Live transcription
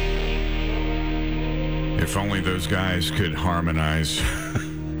If only those guys could harmonize.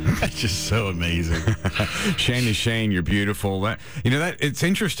 That's just so amazing. Shane to Shane, you're beautiful. That it's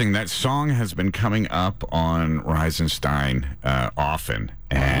interesting. That song has been coming up on Reisenstein often,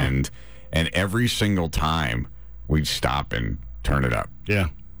 and every single time we'd stop and turn it up. Yeah.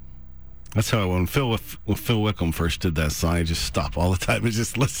 That's how when Phil Wickham first did that song, I just stop all the time and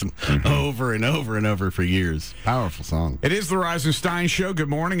just listen over and over and over for years. Powerful song. It is the Reisenstein Show. Good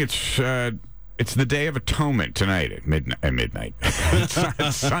morning. It's the Day of Atonement tonight at midnight.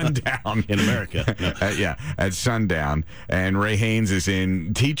 At sundown. In America. Yeah, at sundown. And Ray Haynes is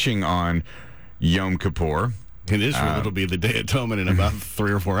in teaching on Yom Kippur. In Israel, it'll be the Day of Atonement in about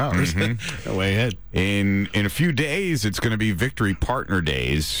 3 or 4 hours. Way ahead. In a few days, it's going to be Victory Partner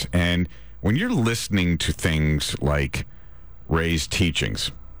Days. And when you're listening to things like Ray's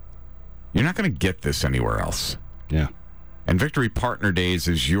teachings, you're not going to get this anywhere else. Yeah. And Victory Partner Days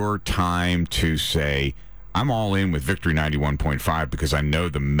is your time to say, I'm all in with Victory 91.5 because I know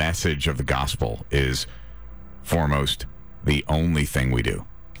the message of the gospel is foremost the only thing we do.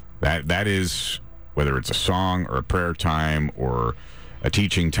 That is, whether it's a song or a prayer time or a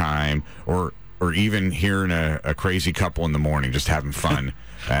teaching time or even hearing a crazy couple in the morning just having fun,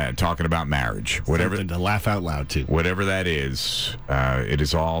 talking about marriage. Whatever. Something to laugh out loud to. Whatever that is, it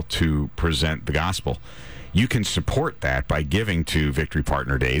is all to present the gospel. You can support that by giving to Victory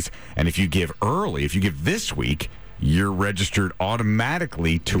Partner Days. And if you give early, if you give this week, you're registered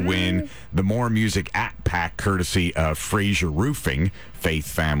automatically to win the More Music app pack courtesy of Fraser Roofing, Faith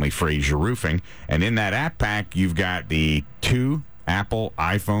Family Fraser Roofing. And in that app pack, you've got the 2 Apple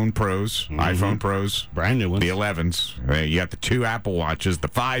iPhone Pros, brand new ones, the 11s. You got the 2 Apple Watches, the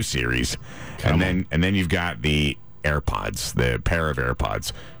 5 series, and then you've got the AirPods, the pair of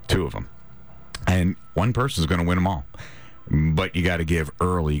AirPods, 2 of them. And one person's going to win them all. But you got to give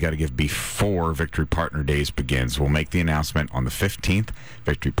early. You got to give before Victory Partner Days begins. We'll make the announcement on the 15th.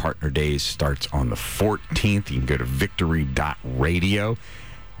 Victory Partner Days starts on the 14th. You can go to victory.radio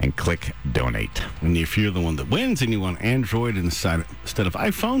and click donate. And if you're the one that wins and you want Android instead of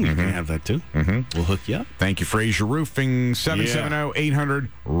iPhone, you can have that too. We'll hook you up. Thank you, Fraser Roofing,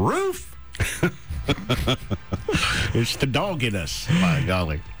 770-800-ROOF. It's the dog in us, by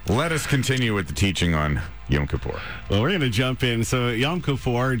golly. Let us continue with the teaching on Yom Kippur. Well, we're going to jump in. So Yom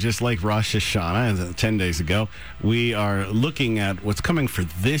Kippur, just like Rosh Hashanah 10 days ago, we are looking at what's coming for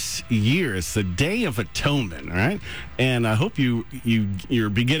this year. It's the Day of Atonement, all right? And I hope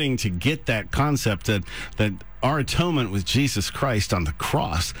you're beginning to get that concept that our atonement with Jesus Christ on the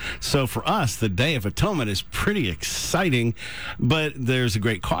cross. So for us, the Day of Atonement is pretty exciting, but there's a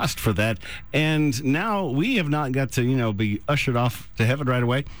great cost for that. And now we have not got to, be ushered off to heaven right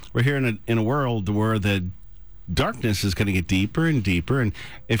away. We're here in a world where the darkness is going to get deeper and deeper. And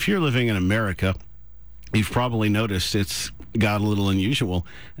if you're living in America, you've probably noticed it's got a little unusual.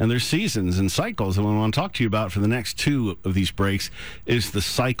 And there's seasons and cycles. And what I want to talk to you about for the next 2 of these breaks is the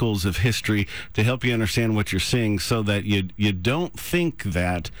cycles of history to help you understand what you're seeing so that you don't think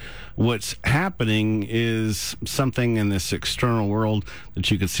that what's happening is something in this external world, that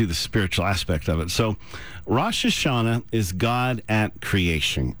you can see the spiritual aspect of it. So Rosh Hashanah is God at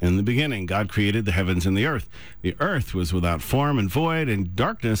creation. In the beginning, God created the heavens and the earth. The earth was without form and void, and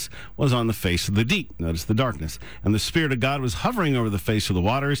darkness was on the face of the deep. Notice the darkness. And the Spirit of God was hovering over the face of the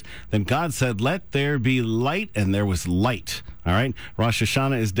waters. Then God said, "Let there be light," and there was light. All right? Rosh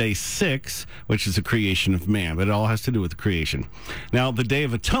Hashanah is day 6, which is the creation of man, but it all has to do with the creation. Now, the Day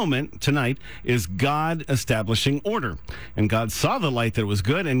of Atonement tonight is God establishing order. And God saw the light that was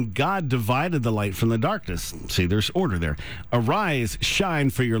good, and God divided the light from the darkness. See, there's order there. "Arise, shine,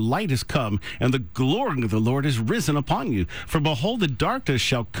 for your light is come, and the glory of the Lord is risen upon you. For behold, the darkness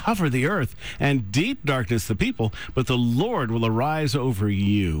shall cover the earth, and deep darkness the people, but the Lord will arise over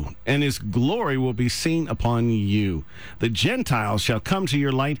you, and his glory will be seen upon you. The Gentiles shall come to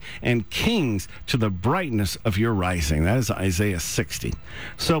your light, and kings to the brightness of your rising." That is Isaiah 60.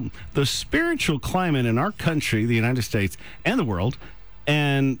 So the spiritual climate in our country, the United States, and the world,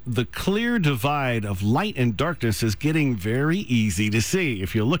 and the clear divide of light and darkness is getting very easy to see.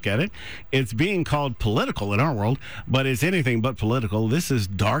 If you look at it, it's being called political in our world, but it's anything but political. This is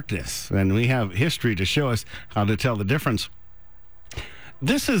darkness, and we have history to show us how to tell the difference.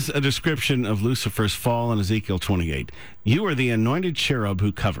 This is a description of Lucifer's fall in Ezekiel 28. "You are the anointed cherub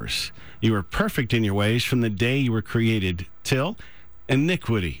who covers. You are perfect in your ways from the day you were created till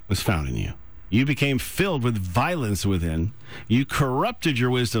iniquity was found in you. You became filled with violence within. You corrupted your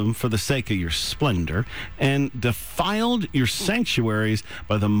wisdom for the sake of your splendor and defiled your sanctuaries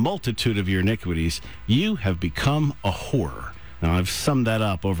by the multitude of your iniquities. You have become a horror, Now, I've summed that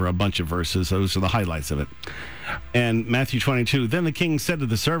up over a bunch of verses. Those are the highlights of it. And Matthew 22, then the king said to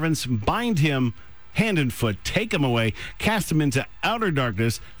the servants, bind him hand and foot, take him away, cast him into outer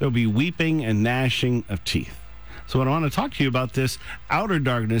darkness. There will be weeping and gnashing of teeth. So what I want to talk to you about this outer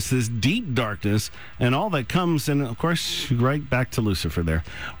darkness, this deep darkness, and all that comes, and of course, right back to Lucifer there.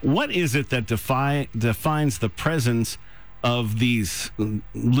 What is it that defines the presence of these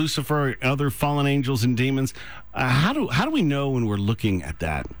Lucifer, other fallen angels and demons? How do we know when we're looking at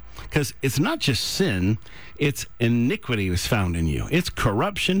that? Because it's not just sin, it's iniquity is found in you. It's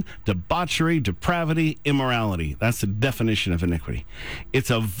corruption, debauchery, depravity, immorality. That's the definition of iniquity. It's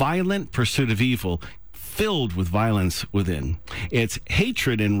a violent pursuit of evil, filled with violence within. It's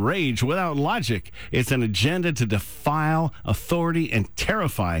hatred and rage without logic. It's an agenda to defile authority and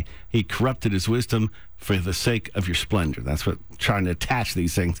terrify. He corrupted his wisdom for the sake of your splendor. That's what trying to attach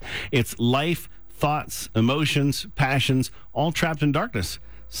these things. It's life, thoughts, emotions, passions, all trapped in darkness.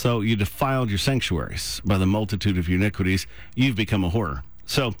 So you defiled your sanctuaries by the multitude of your iniquities. You've become a horror.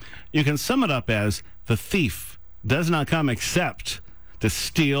 So you can sum it up as the thief does not come except to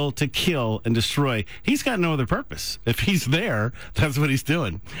steal, to kill, and destroy. He's got no other purpose. If he's there, that's what he's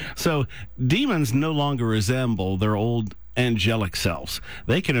doing. So demons no longer resemble their old angelic selves.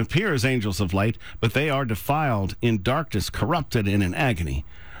 They can appear as angels of light, but they are defiled in darkness, corrupted, and in agony.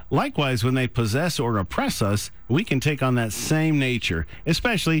 Likewise, when they possess or oppress us, we can take on that same nature,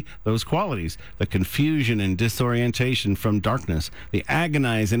 especially those qualities, the confusion and disorientation from darkness, the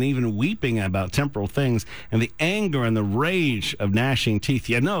agonize and even weeping about temporal things, and the anger and the rage of gnashing teeth.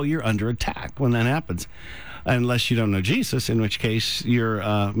 You know you're under attack when that happens, unless you don't know Jesus, in which case you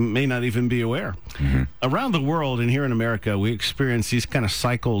may not even be aware. Mm-hmm. Around the world and here in America, we experience these kind of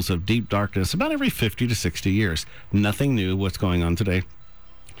cycles of deep darkness about every 50 to 60 years. Nothing new what's going on today.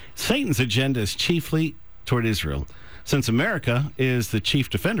 Satan's agenda is chiefly toward Israel. Since America is the chief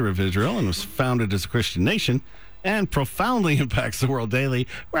defender of Israel and was founded as a Christian nation and profoundly impacts the world daily,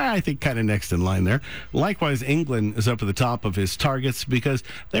 we're, I think, kind of next in line there. Likewise, England is up at the top of his targets because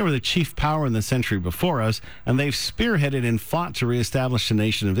they were the chief power in the century before us, and they've spearheaded and fought to reestablish the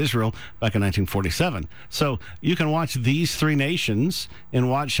nation of Israel back in 1947. So you can watch these three nations and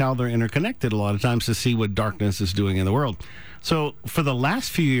watch how they're interconnected a lot of times to see what darkness is doing in the world. So for the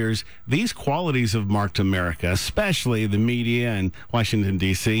last few years, these qualities have marked America, especially the media and Washington,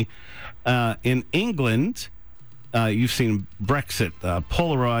 D.C. In England, you've seen Brexit,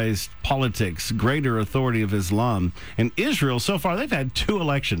 polarized politics, greater authority of Islam. In Israel, so far, they've had 2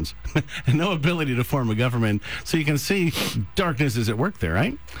 elections and no ability to form a government. So you can see darkness is at work there,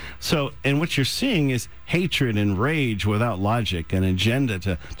 right? So, and what you're seeing is hatred and rage without logic, an agenda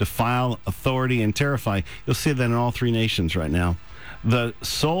to defile authority and terrify. You'll see that in all 3 nations right now. The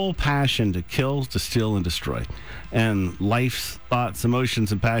sole passion to kill, to steal, and destroy. And life's thoughts,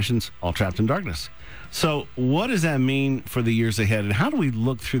 emotions, and passions all trapped in darkness. So what does that mean for the years ahead? And how do we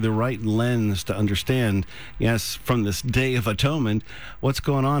look through the right lens to understand, yes, from this Day of Atonement, what's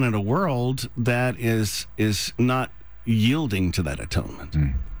going on in a world that is not yielding to that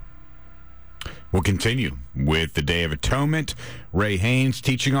atonement? We'll continue with the Day of Atonement. Ray Haynes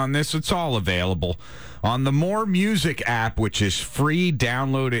teaching on this. It's all available on the More Music app, which is free.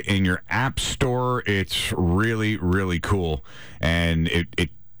 Download it in your app store. It's really, really cool. And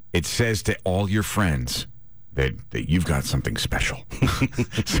it says to all your friends that you've got something special.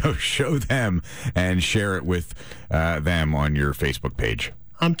 So show them and share it with them on your Facebook page.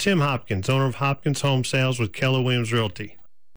 I'm Tim Hopkins, owner of Hopkins Home Sales with Keller Williams Realty.